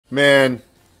Man,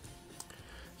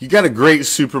 you got a great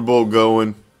Super Bowl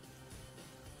going.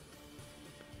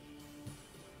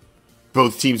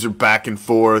 Both teams are back and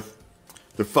forth.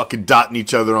 They're fucking dotting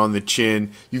each other on the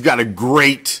chin. You've got a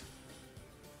great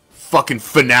fucking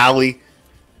finale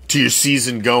to your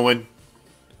season going.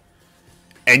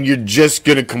 And you're just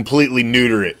going to completely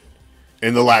neuter it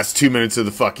in the last 2 minutes of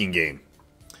the fucking game.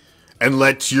 And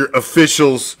let your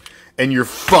officials and your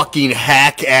fucking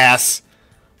hack-ass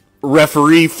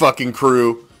referee fucking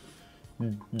crew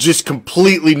just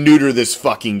completely neuter this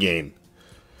fucking game.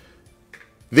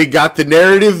 They got the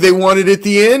narrative they wanted at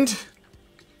the end.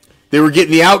 They were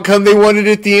getting the outcome they wanted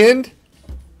at the end.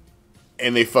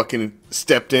 And they fucking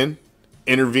stepped in,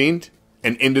 intervened,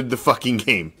 and ended the fucking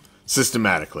game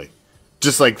systematically.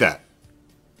 Just like that.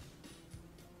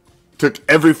 Took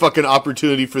every fucking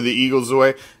opportunity for the Eagles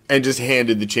away and just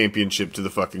handed the championship to the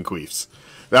fucking Queefs.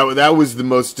 That was the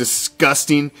most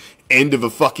disgusting end of a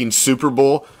fucking Super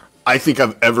Bowl I think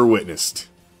I've ever witnessed.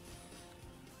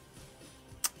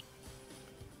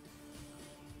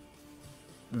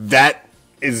 That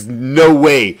is no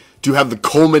way to have the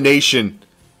culmination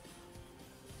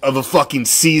of a fucking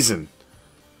season.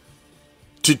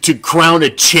 To crown a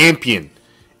champion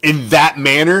in that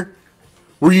manner,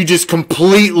 where you just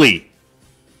completely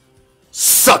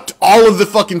sucked all of the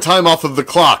fucking time off of the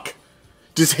clock.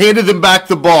 Just handed them back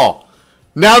the ball.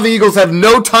 Now the Eagles have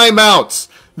no timeouts.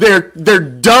 They're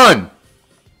done.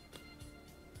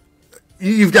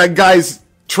 You've got guys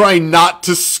trying not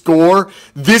to score.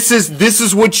 This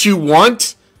is what you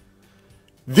want?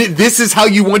 This is how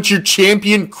you want your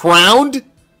champion crowned?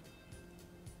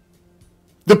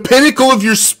 The pinnacle of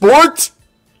your sport?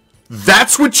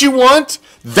 That's what you want?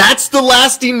 That's the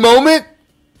lasting moment?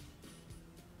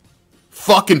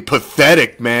 Fucking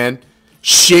pathetic, man.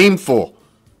 Shameful.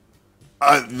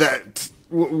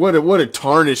 What a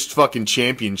tarnished fucking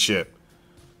championship.